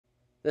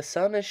The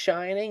sun is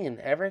shining and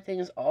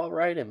everything's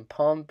alright in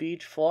Palm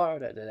Beach,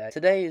 Florida today.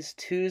 Today is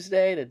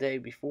Tuesday, the day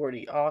before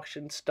the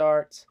auction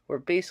starts. We're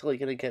basically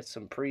going to get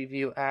some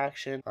preview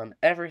action on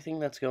everything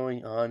that's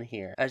going on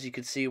here. As you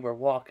can see, we're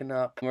walking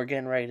up and we're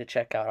getting ready to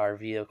check out our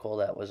vehicle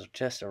that was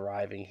just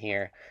arriving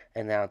here.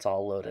 And now it's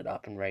all loaded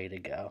up and ready to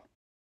go.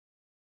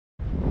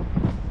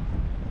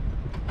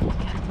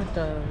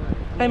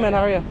 Hey man,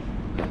 how are you?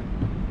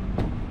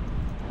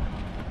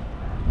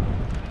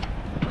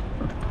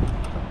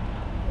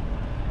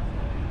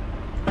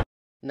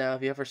 Now,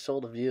 if you ever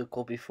sold a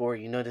vehicle before,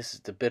 you know this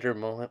is the bitter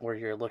moment where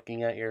you're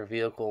looking at your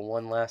vehicle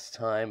one last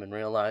time and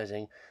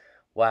realizing,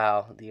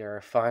 wow, they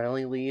are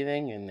finally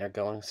leaving and they're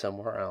going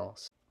somewhere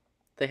else.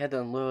 They had to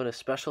unload a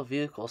special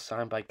vehicle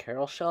signed by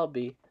Carol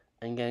Shelby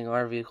and getting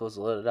our vehicles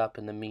loaded up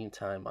in the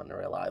meantime on the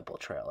reliable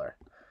trailer.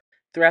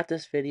 Throughout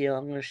this video,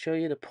 I'm going to show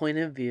you the point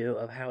of view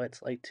of how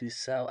it's like to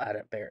sell at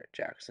a Barrett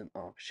Jackson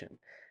auction.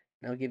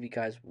 And I'll give you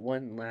guys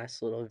one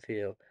last little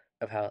view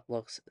of how it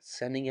looks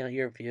sending out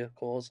your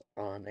vehicles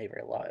on a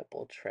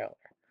reliable trailer.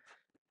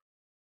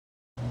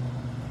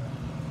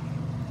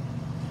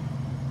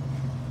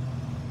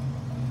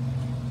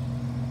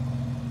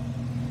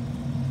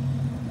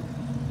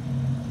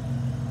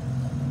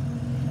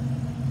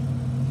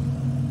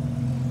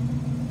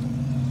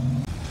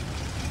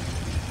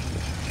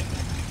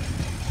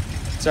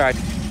 Sorry.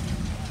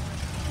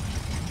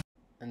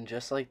 And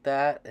just like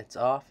that, it's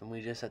off and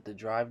we just have to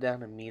drive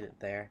down and meet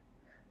it there.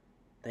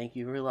 Thank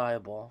you,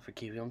 Reliable, for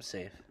keeping them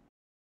safe.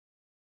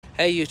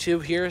 Hey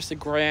YouTube, here's the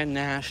Grand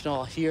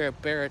National here at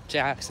Barrett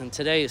Jackson.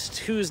 Today is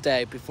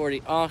Tuesday before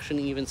the auction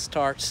even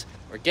starts.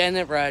 We're getting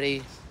it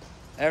ready.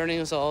 Everything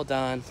is all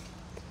done.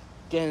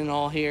 Getting it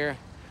all here.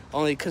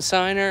 Only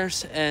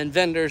consigners and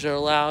vendors are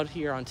allowed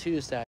here on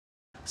Tuesday.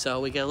 So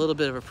we get a little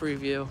bit of a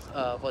preview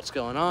of what's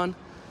going on.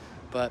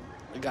 But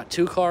we got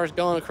 2 cars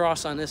going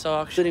across on this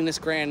auction, including this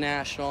Grand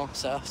National,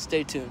 so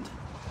stay tuned.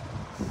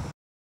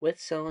 With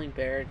selling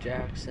Barrett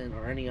Jackson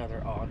or any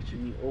other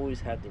auction, you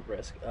always have the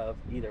risk of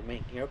either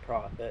making a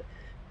profit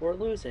or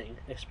losing,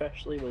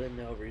 especially with a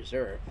no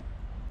reserve.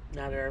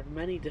 Now, there are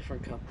many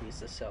different companies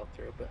to sell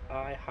through, but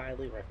I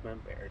highly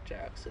recommend Barrett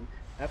Jackson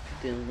after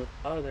dealing with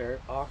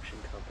other auction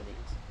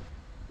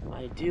companies.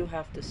 I do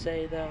have to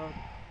say though,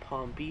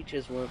 Palm Beach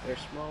is one of their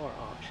smaller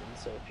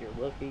auctions, so if you're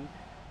looking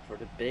for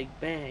the big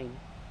bang,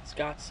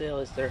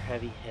 Scottsdale is their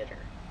heavy hitter.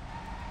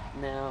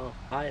 Now,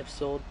 I have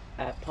sold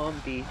at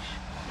Palm Beach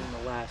in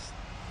the last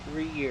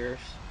 3 years.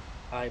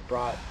 I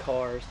brought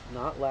cars,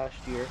 not last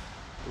year,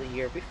 the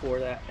year before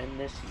that, and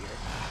this year.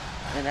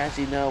 And as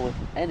you know, with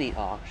any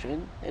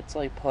auction, it's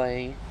like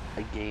playing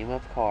a game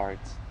of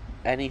cards.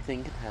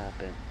 Anything can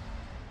happen.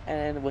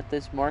 And with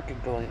this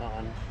market going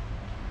on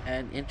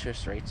and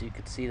interest rates, you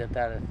can see that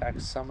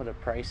affects some of the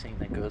pricing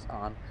that goes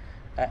on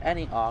at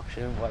any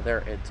auction, whether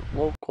it's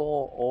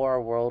local or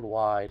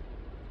worldwide.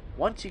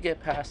 Once you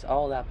get past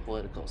all that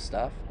political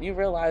stuff, you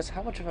realize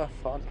how much of a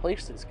fun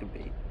place this could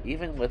be.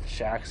 Even with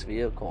Shaq's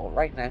vehicle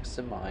right next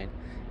to mine.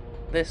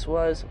 This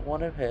was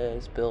one of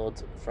his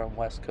builds from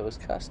West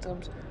Coast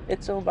Customs.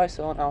 It's owned by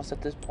someone else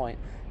at this point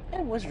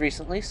and was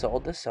recently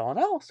sold to someone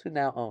else who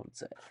now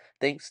owns it,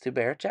 thanks to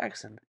Barrett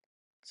Jackson.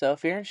 So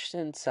if you're interested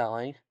in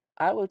selling,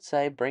 I would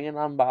say bring it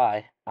on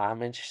by.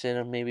 I'm interested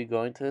in maybe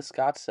going to the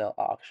Scottsdale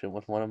auction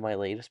with one of my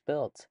latest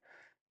builds.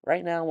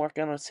 Right now I'm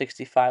working on a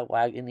 65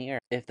 Wagoneer,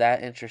 if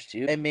that interests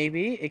you. And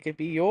maybe it could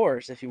be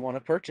yours if you want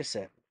to purchase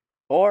it.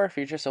 Or if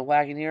you're just a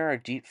Wagoneer or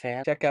Jeep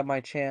fan, check out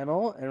my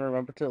channel and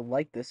remember to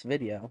like this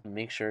video.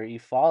 Make sure you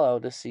follow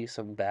to see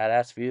some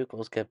badass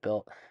vehicles get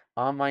built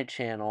on my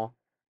channel.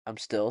 I'm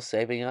still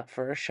saving up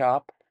for a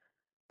shop,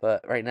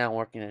 but right now I'm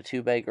working in a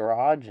 2-bay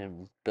garage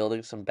and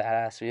building some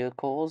badass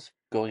vehicles,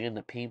 going in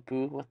the paint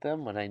booth with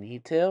them when I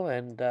need to,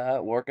 and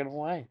working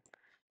away.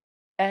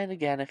 And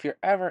again, if you're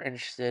ever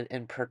interested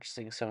in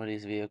purchasing some of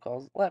these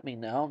vehicles, let me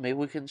know. Maybe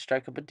we can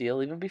strike up a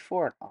deal even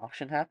before an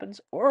auction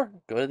happens, or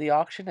go to the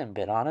auction and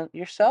bid on it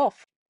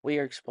yourself. We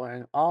are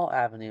exploring all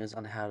avenues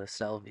on how to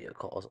sell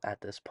vehicles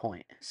at this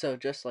point. So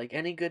just like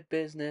any good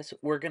business,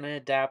 we're going to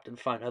adapt and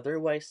find other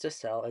ways to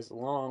sell as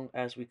long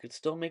as we could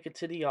still make it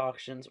to the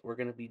auctions. We're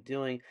going to be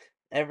doing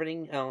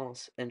everything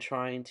else and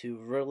trying to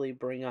really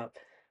bring up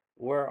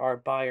where our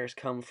buyers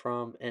come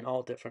from in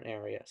all different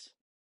areas.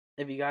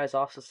 If you guys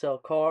also sell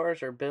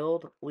cars or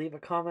build, leave a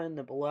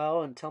comment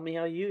below and tell me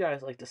how you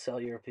guys like to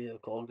sell your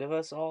vehicle. Give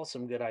us all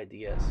some good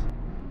ideas.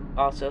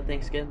 Also,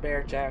 thanks again,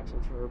 Barrett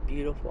Jackson, for a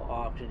beautiful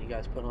auction. You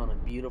guys put on a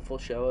beautiful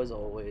show as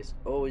always.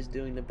 Always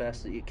doing the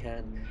best that you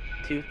can.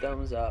 2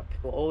 thumbs up.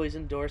 We'll always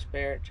endorse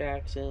Barrett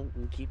Jackson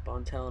and keep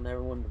on telling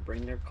everyone to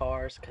bring their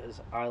cars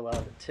because I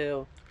love it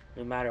too.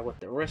 No matter what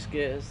the risk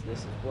is, this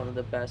is one of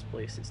the best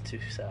places to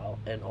sell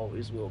and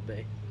always will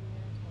be.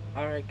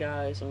 Alright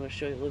guys, I'm going to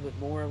show you a little bit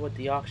more of what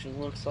the auction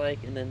looks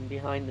like and then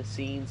behind the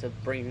scenes of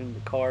bringing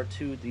the car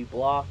to the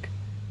block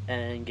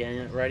and getting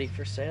it ready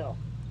for sale.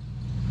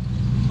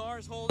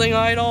 Car's holding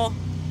idle.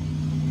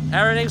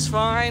 Everything's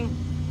fine.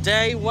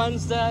 Day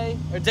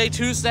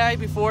Tuesday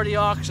before the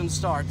auction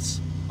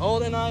starts.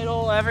 Holding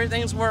idle,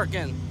 everything's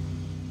working.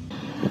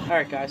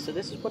 Alright guys, so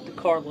this is what the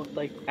car looked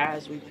like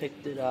as we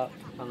picked it up.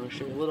 I'm going to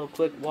show you a little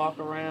quick walk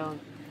around,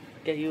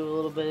 get you a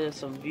little bit of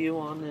some view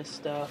on this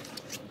stuff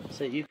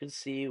so that you can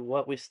see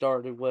what we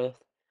started with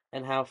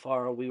and how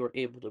far we were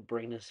able to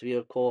bring this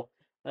vehicle.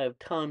 I have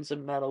tons of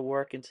metal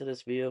work into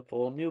this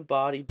vehicle, new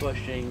body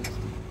bushings.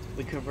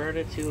 We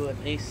converted to an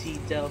AC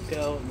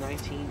Delco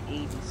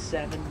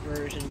 1987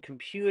 version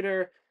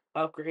computer,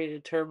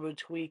 upgraded turbo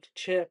tweaked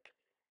chip,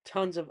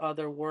 tons of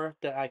other work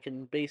that I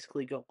can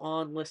basically go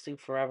on listing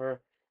forever.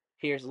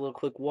 Here's a little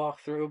quick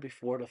walkthrough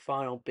before the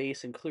final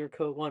base and clear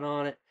coat went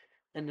on it.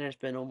 And there's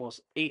been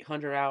almost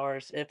 800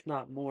 hours, if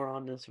not more,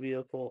 on this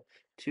vehicle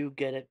to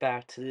get it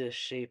back to this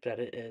shape that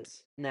it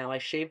is. Now, I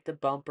shaped the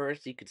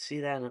bumpers. You could see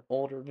that in an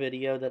older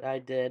video that I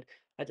did.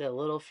 I did a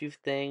little few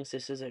things.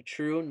 This is a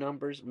true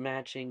numbers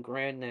matching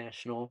Grand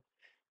National.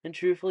 And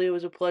truthfully, it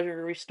was a pleasure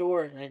to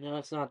restore it. I know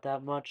it's not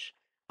that much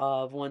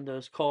of one of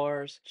those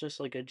cars, just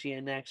like a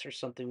GNX or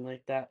something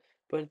like that.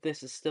 But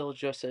this is still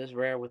just as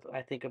rare with,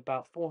 I think,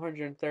 about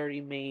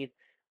 430 made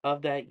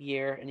of that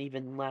year and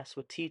even less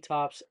with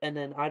T-tops. And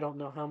then I don't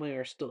know how many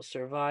are still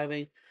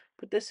surviving.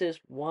 But this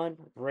is one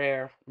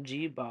rare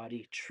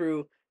G-body,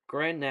 true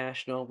Grand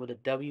National with a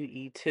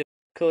WE2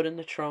 code in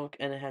the trunk,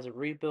 and it has a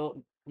rebuilt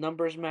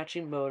numbers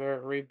matching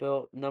motor,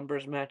 rebuilt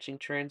numbers matching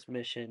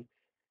transmission.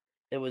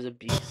 It was a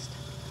beast.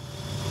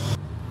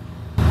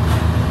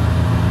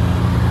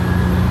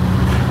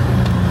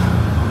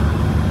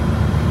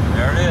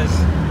 There it is.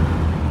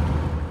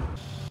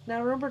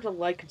 Now remember to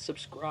like and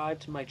subscribe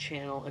to my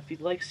channel if you'd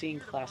like seeing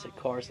classic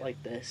cars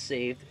like this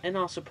saved, and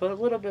also put a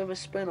little bit of a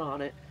spin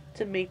on it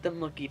to make them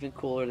look even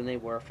cooler than they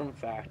were from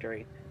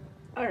factory.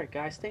 Alright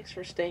guys, thanks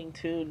for staying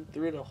tuned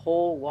through the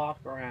whole walk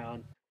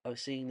around of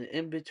seeing the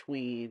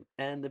in-between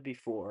and the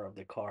before of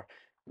the car.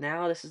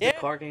 Now this is the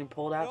car getting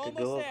pulled out to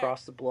go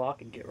across the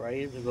block and get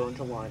ready to go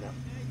into lineup.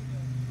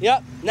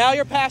 Yep, now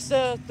you're past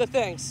the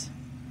things.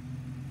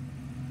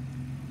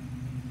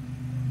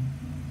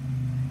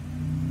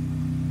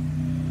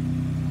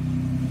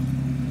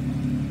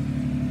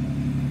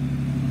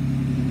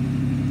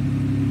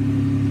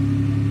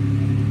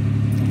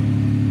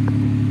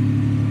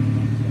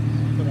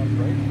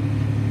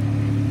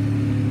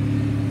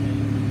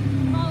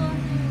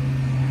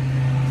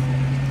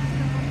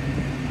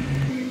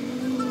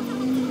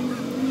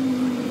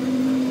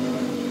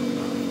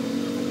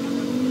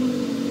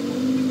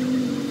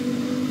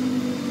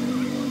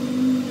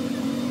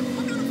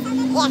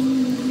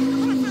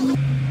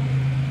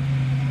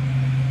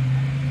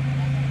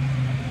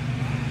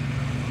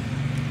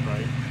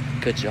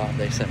 Good job,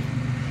 they said.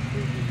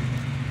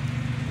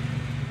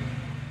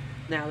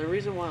 Now the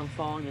reason why I'm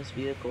following this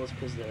vehicle is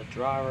because the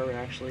driver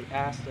actually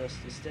asked us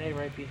to stay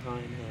right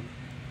behind him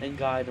and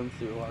guide him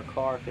through our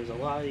car, because a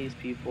lot of these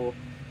people,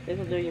 they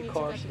don't know your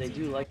car, so they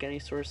do like any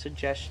sort of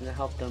suggestion to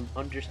help them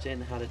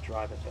understand how to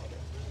drive it better.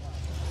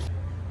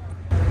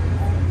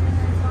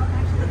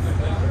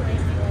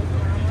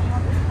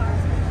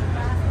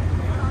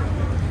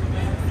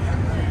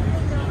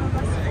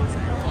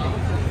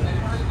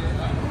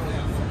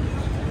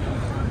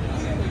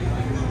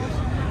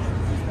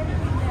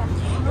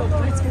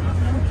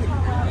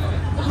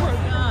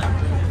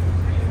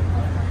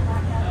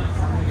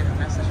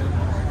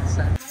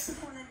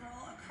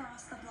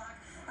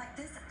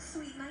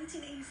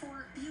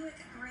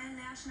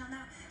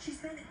 Now,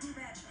 she's been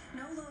de-badged,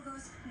 no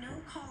logos, no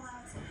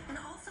call-outs, and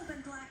also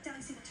been blacked out.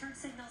 You see the turn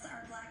signals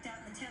are blacked out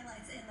and the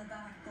taillights in the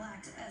back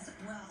blacked as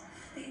well.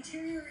 The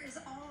interior is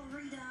all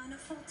redone,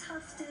 full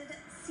tufted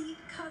seat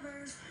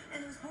covers,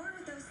 and it was born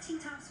with those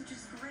T-tops, which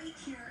is great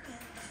here in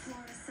the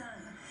Florida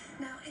sun.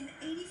 Now, in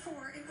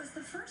 '84, it was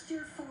the first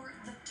year for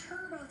the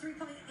turbo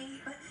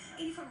 3.8, but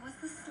 '84 was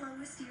the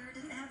slowest year. It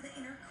didn't have the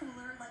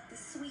intercooler like the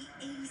sweet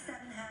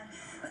 '87 had.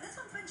 But this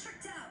one's been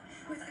tricked out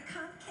with a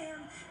comp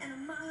cam and a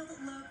mild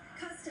look,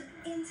 custom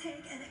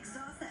intake and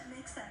exhaust that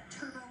makes that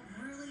turbo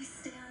really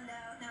stand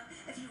out. Now,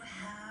 if you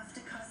have to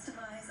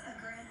customize a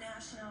Grand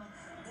National,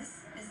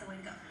 this is the way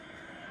to go.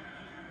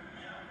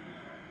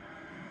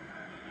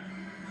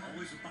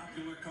 Always a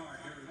popular car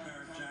here at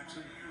Barrett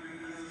Jackson.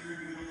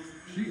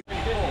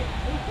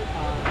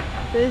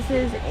 This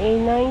is a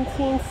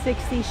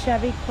 1960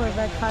 Chevy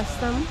Corvette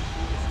Custom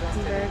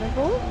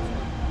convertible.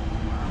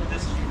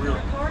 This is real.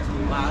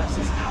 Wow, this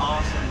is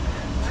awesome.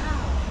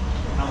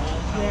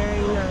 Very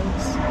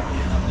nice.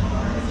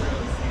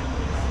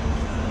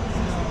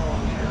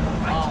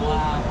 Oh,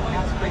 wow.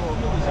 That's pretty cool.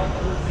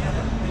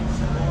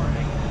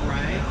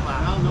 Right?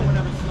 Wow. No one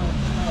ever smelled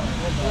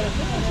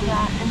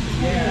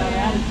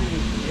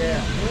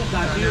Yeah.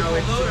 got a beautiful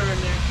motor in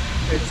there.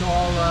 It's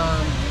all,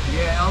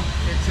 yeah,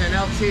 it's an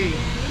LT.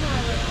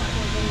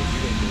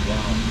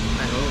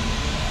 I hope.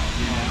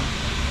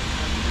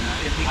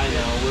 I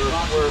know, we're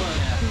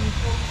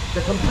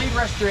the complete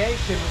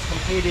restoration was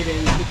completed in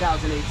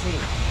 2018.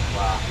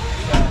 Wow.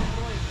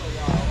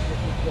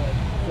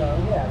 So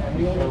yeah, and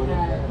we only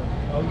had,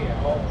 oh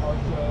yeah, all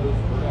shows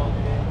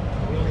welded in.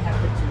 We only had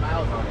 15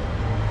 miles on it.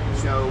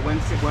 So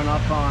once it went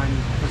up on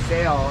for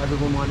sale,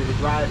 everyone wanted to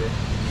drive it.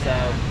 So,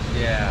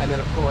 yeah. And then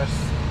of course,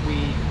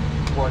 we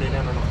transported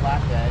in on a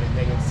flatbed, and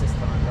they insist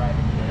on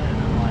driving it in. And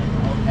I'm like,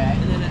 okay.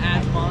 And then it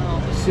adds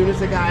miles. As soon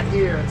as I got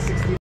here at 60.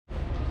 Just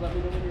let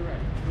me know when you're ready.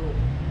 Cool.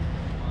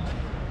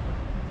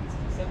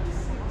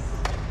 76.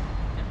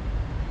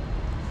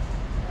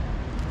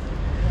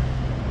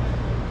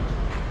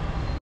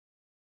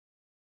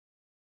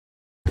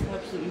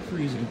 Absolutely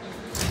freezing.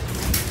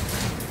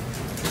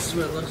 This is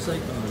what it looks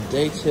like on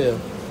day 2.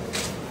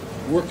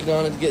 Working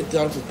on it to get it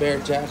done with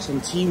Barrett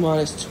Jackson.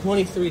 T-minus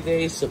 23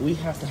 days, so we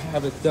have to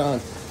have it done.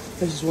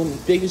 This is one of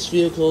the biggest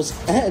vehicles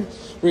and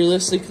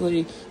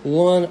realistically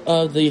one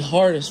of the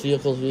hardest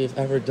vehicles we've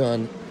ever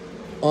done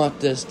on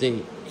this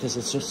date because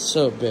it's just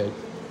so big.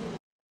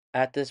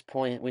 At this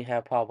point, we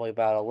have probably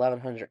about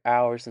 1,100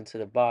 hours into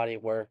the body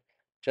work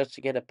just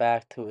to get it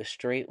back to a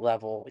straight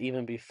level,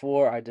 even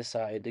before I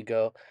decided to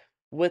go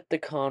with the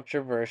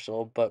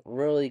controversial but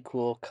really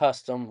cool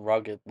custom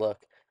rugged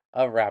look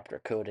of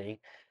Raptor coating.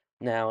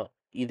 Now,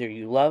 either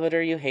you love it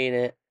or you hate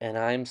it, and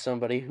I'm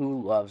somebody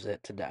who loves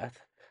it to death.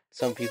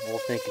 Some people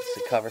think it's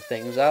to cover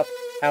things up.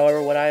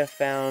 However, what I have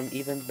found,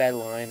 even bed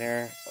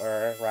liner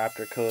or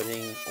Raptor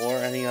coating or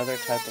any other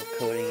type of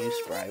coating you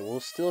spray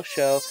will still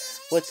show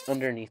what's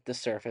underneath the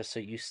surface,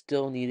 so you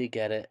still need to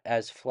get it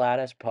as flat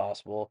as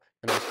possible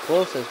and as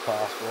close as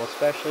possible,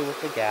 especially with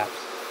the gaps,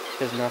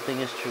 because nothing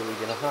is truly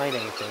going to hide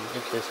anything.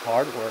 It's just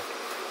hard work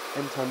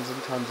and tons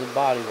of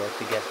body work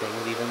to get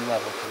things even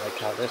level, to like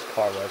how this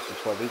car was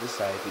before we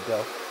decided to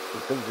go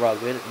with the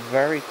rugged,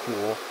 very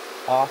cool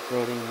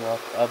off-roading look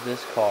of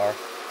this car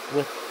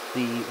with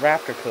the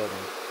Raptor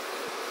coating.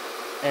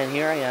 And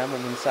here I am,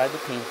 I'm inside the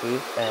paint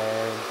booth,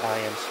 and I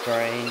am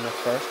spraying the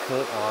first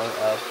coat on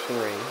of 3,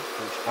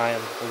 which I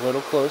am a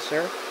little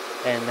closer,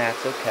 and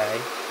that's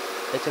okay.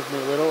 It took me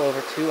a little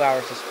over 2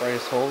 hours to spray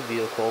this whole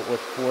vehicle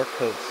with 4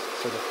 coats.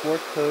 So the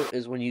 4th coat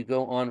is when you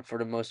go on for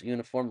the most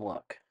uniform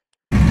look.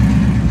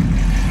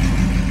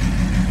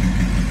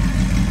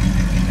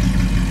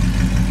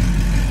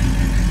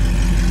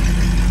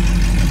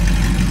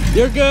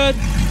 You're good.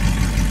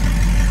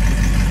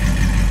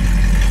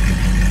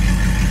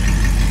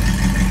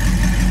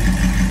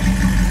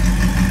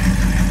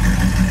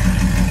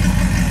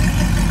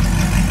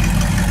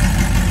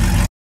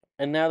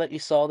 And now that you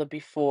saw the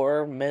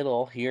before,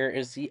 middle, here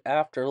is the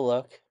after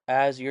look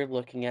as you're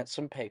looking at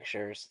some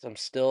pictures, some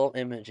still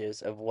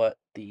images of what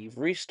the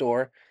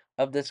restore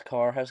of this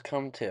car has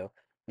come to.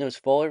 It was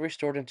fully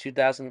restored in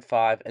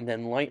 2005 and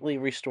then lightly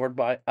restored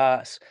by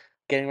us,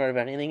 getting rid of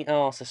anything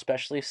else,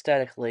 especially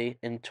aesthetically,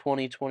 in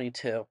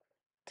 2022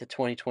 to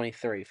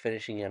 2023,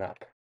 finishing it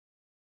up.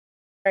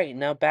 Alright,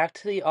 now back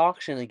to the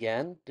auction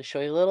again to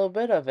show you a little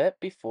bit of it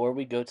before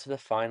we go to the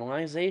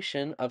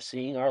finalization of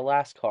seeing our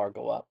last car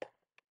go up.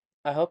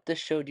 I hope this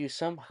showed you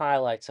some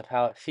highlights of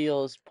how it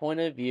feels,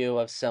 point of view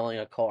of selling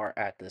a car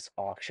at this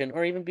auction,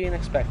 or even being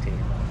a spectator.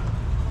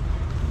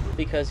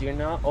 Because you're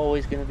not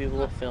always going to be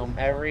able to film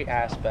every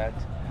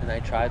aspect, and I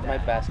tried my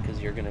best because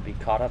you're going to be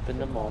caught up in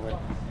the moment.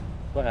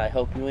 But I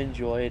hope you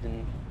enjoyed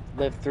and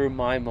lived through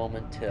my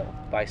moment too,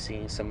 by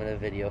seeing some of the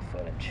video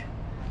footage.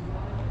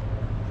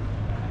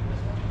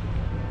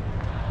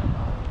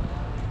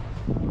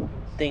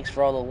 Thanks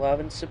for all the love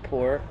and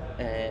support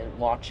and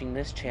watching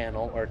this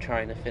channel, or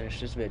trying to finish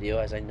this video,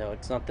 as I know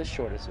it's not the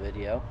shortest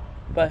video.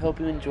 But I hope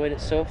you enjoyed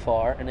it so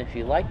far, and if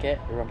you like it,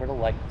 remember to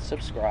like and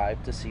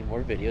subscribe to see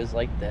more videos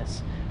like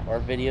this, or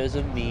videos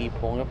of me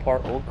pulling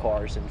apart old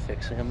cars and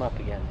fixing them up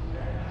again.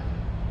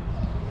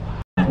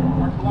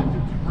 Our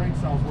collective brain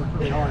cells work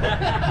really hard.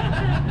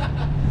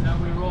 Now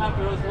we roll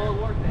after those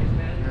long work days,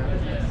 man.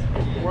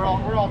 Yeah. We're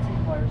all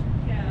team players.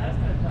 Yeah, that's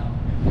been tough.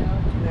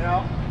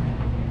 Yeah.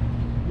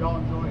 Y'all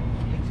enjoy it.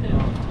 Yeah,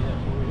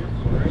 we're here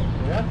for it.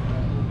 Yeah.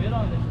 We'll bid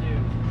on this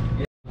dude.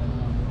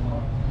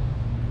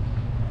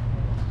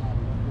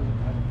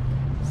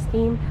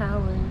 Steam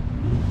powered.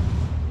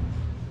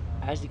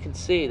 As you can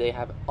see, they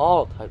have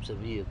all types of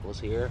vehicles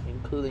here,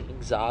 including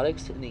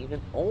exotics and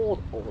even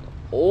old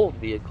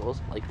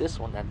vehicles like this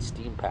one that's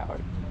steam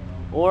powered.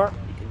 Or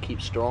you can keep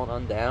strolling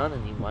on down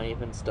and you might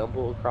even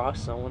stumble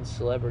across someone's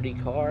celebrity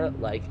car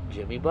like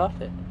Jimmy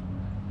Buffett.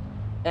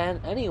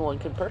 And anyone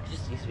can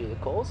purchase these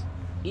vehicles,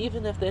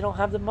 even if they don't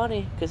have the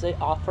money, because they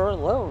offer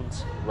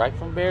loans right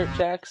from Barrett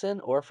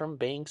Jackson or from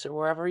banks or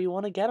wherever you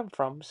want to get them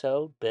from.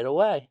 So bid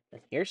away.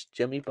 And here's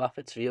Jimmy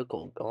Buffett's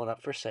vehicle going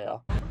up for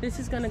sale. This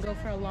is gonna go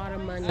for a lot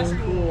of money. That's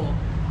cool.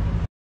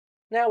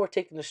 Now we're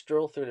taking a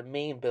stroll through the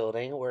main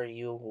building, where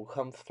you will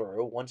come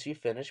through once you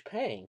finish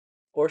paying,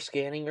 or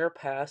scanning your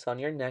pass on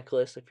your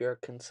necklace if you're a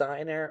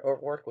consignor or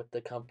work with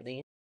the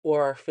company,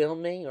 or are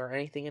filming or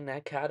anything in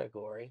that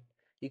category.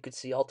 You could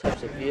see all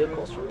types of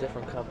vehicles from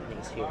different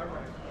companies here.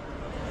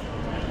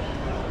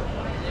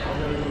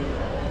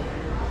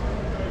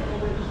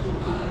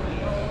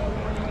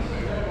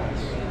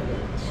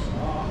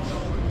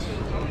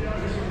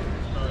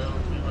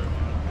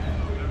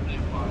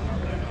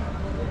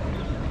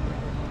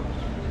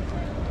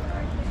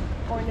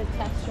 Going to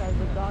test drive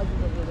the Dodge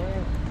over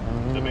there.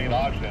 The main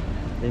auction.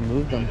 They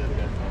moved them.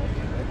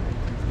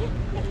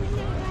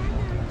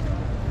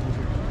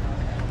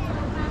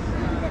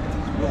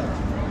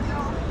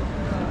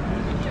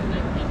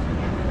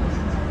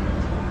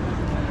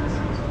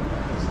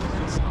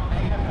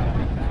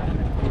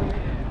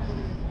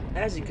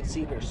 As you can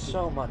see, there's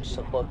so much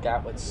to look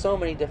at with so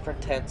many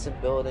different tents and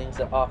buildings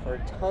that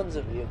offer tons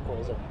of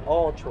vehicles of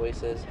all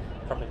choices,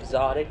 from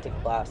exotic to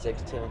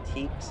classics to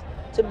antiques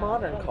to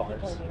modern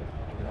cars.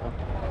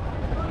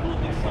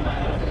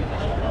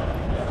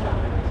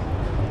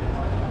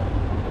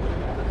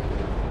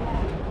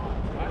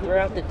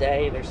 Throughout the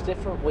day, there's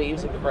different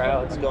waves of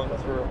crowds going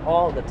through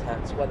all the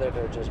tents, whether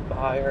they're just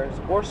buyers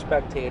or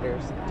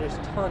spectators. There's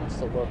tons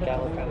to look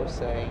at, like I was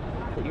saying,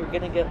 that you're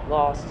going to get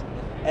lost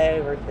in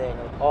everything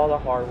of all the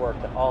hard work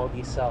that all of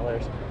these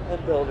sellers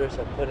and builders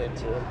have put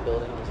into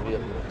building these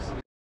vehicles.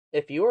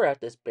 If you were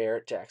at this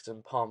Barrett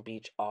Jackson Palm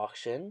Beach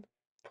auction,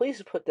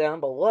 please put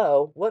down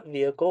below what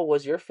vehicle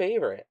was your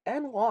favorite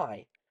and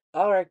why.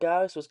 Alright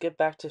guys, let's get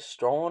back to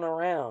strolling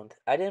around.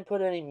 I didn't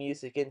put any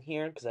music in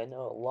here because I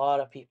know a lot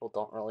of people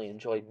don't really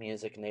enjoy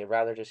music and they'd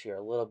rather just hear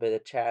a little bit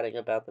of chatting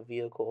about the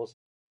vehicles.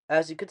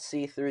 As you could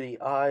see through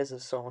the eyes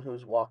of someone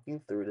who's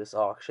walking through this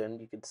auction,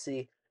 you can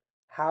see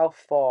how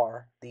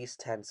far these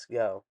tents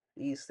go.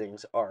 These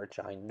things are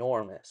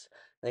ginormous.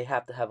 They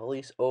have to have at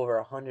least over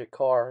 100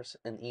 cars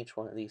in each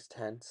one of these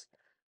tents.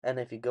 And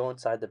if you go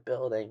inside the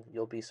building,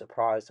 you'll be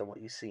surprised at what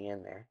you see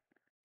in there.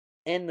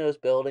 In those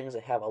buildings,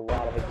 they have a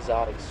lot of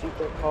exotic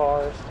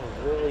supercars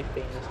and really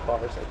famous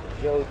cars like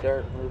the Joe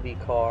Dirt movie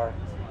car,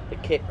 the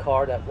Kit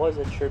car that was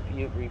a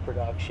tribute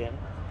reproduction,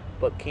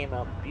 but came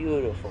out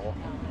beautiful.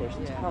 There's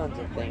tons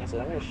of things,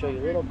 and I'm going to show you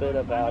a little bit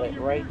about it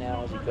right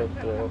now as you go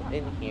through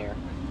in here.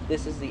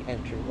 This is the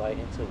entryway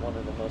into one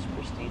of the most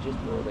prestigious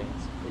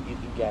buildings that you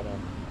can get in.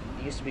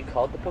 It used to be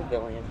called the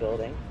Pavilion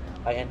Building.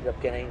 I ended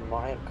up getting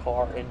my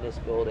car in this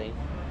building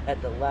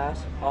at the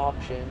last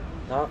auction,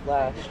 not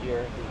last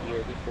year, the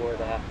year before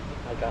that.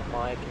 I got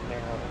my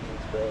Camaro in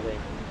this building,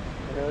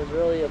 and it was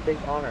really a big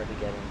honor to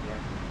get in here.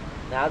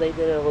 Now they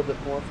did it a little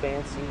bit more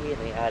fancy,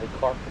 and they added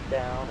carpet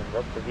down and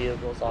roped the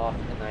vehicles off,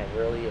 and I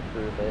really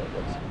approve it. It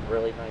looks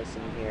really nice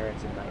in here.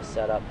 It's a nice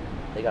setup.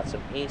 They got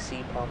some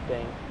AC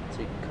pumping, so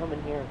you can come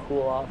in here and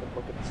cool off and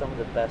look at some of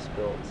the best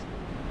builds.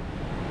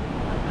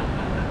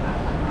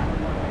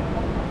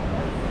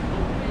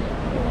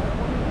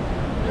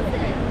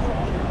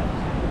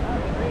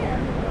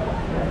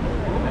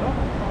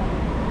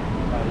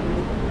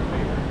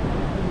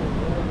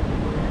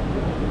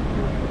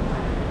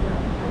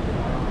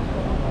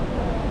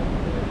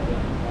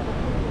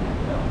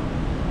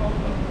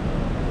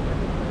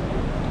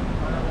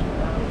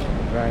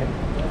 Right.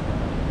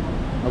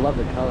 I love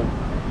the color.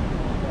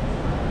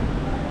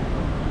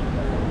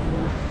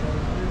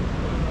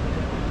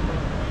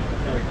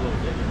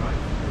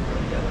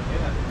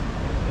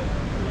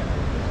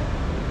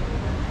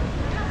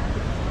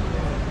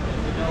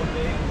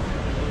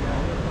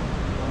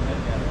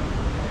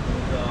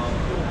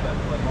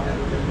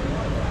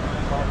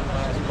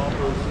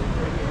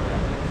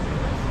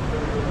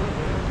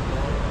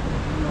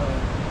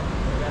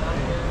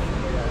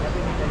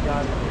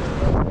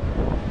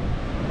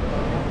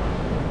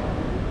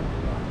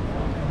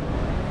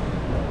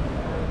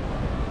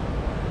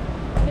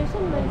 There's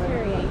some nice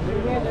variation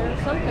here. There are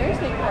some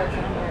Thursday cars in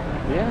here.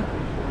 Yeah.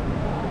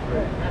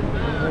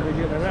 Never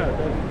get around,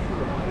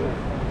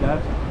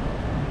 That's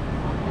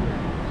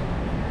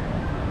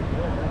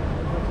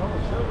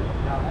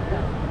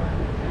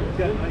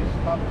got a nice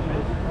top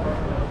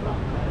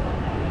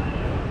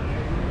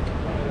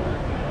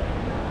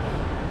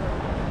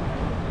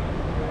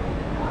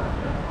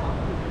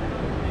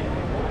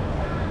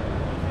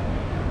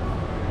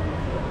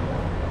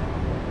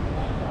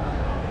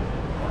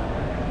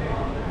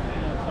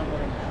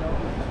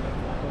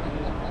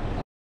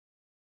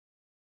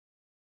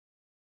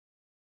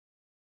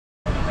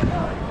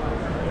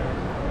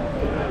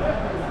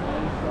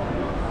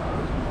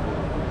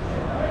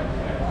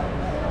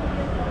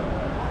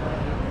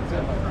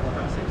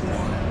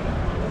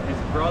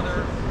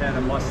brother had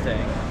a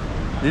Mustang.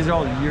 These are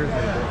all years ago.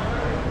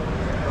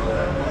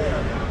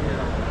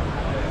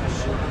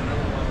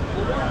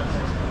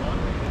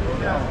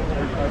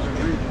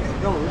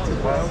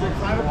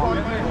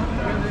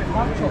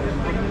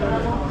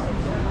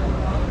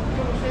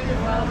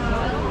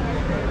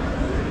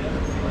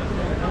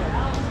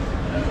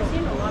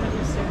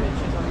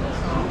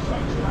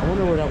 I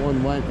wonder where that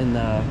one went in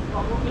the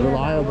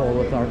reliable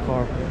with our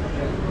car.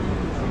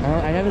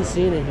 I haven't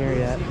seen it here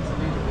yet.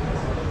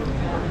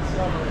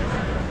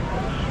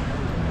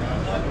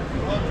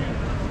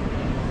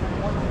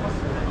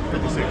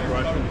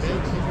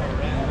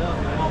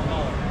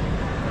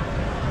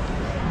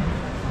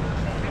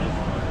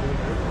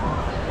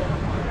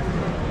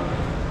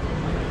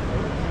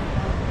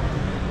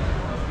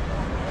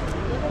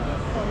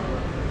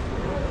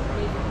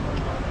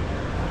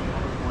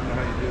 Wonder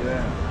how you do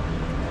that.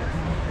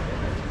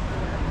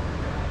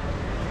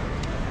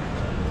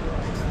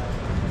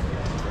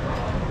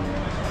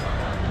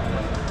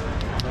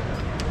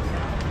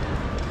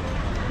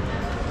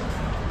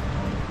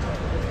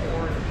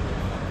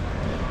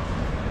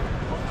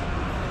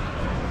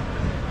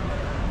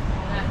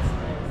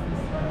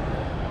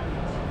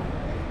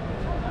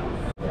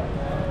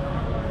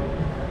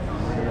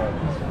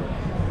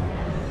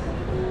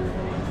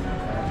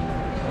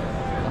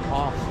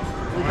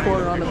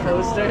 the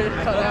poster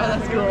cut out.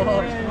 That's cool.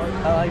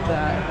 I like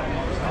that.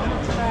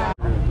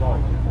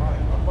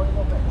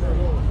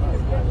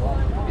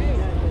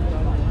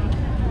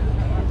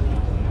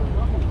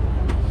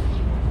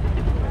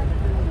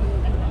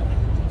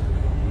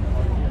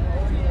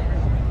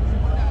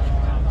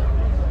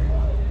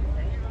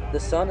 The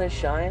sun is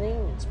shining,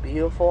 it's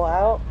beautiful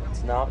out,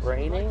 it's not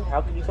raining.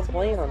 How can you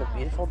complain on a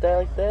beautiful day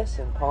like this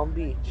in Palm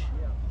Beach?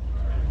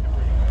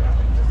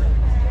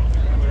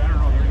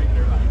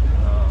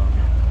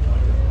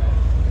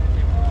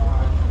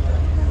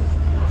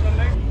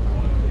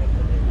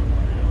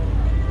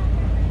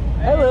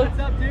 Hey Luke. What's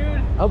up, dude?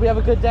 Hope you have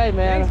a good day,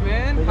 man. Thanks,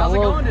 man. How's it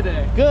going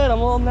today? Good. I'm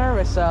a little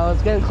nervous, so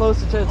it's getting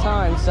closer to the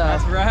time. So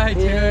That's right,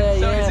 dude. Yeah,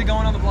 So yeah. is it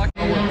going on the block?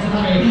 Here's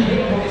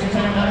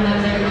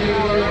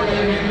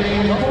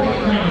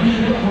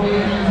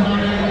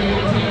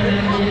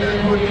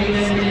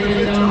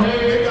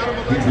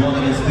one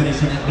that is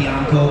finishing at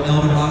Bianco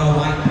Eldorado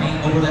white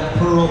paint over that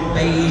pearl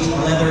beige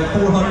leather,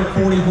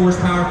 440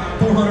 horsepower,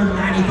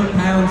 490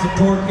 foot-pounds of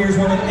torque. Here's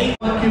one with 8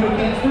 cubic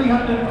inch,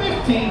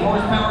 315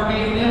 horsepower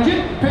gain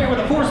engine, paired with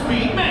a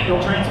 4-speed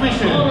manual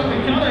transmission.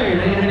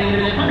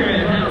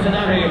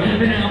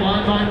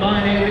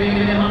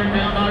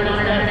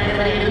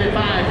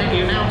 Thank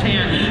you. Now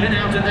 10, and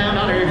now $10,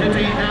 $15,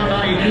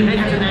 and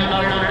now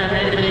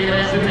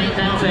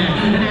 $15,000,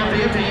 and now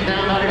 $15,000,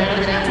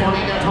 now 20,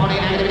 now 20,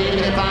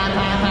 negative 5,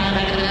 5,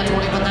 negative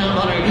 20,000,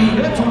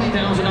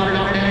 $20,000,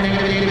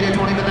 negative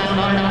 20,000,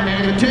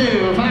 negative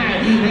 2,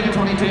 5, negative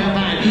 22,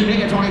 5,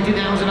 negative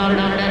 $22,000,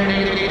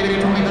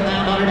 negative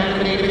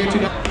 20,000, negative 2.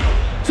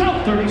 So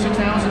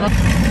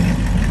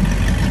 $36,000.